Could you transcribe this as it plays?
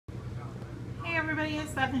everybody,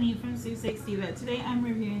 it's Stephanie from Sue60, but today I'm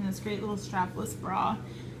reviewing this great little strapless bra.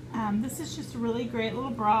 This is just a really great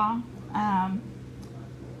little bra.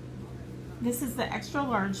 This is the extra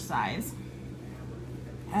large size,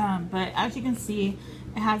 but as you can see,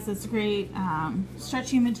 it has this great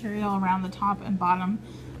stretchy material around the top and bottom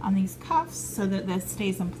on these cuffs so that this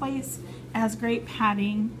stays in place. It has great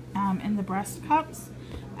padding in the breast cups,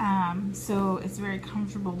 so it's very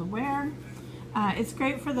comfortable to wear. It's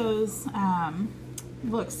great for those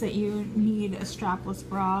looks that you need a strapless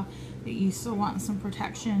bra, that you still want some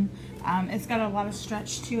protection. It's got a lot of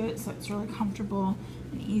stretch to it, so it's really comfortable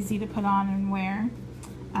and easy to put on and wear.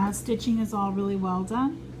 Stitching is all really well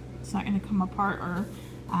done. It's not going to come apart or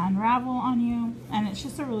unravel on you, and it's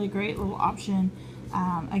just a really great little option,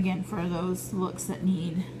 again, for those looks that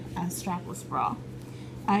need a strapless bra.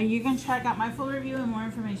 You can check out my full review and more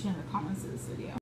information in the comments of this video.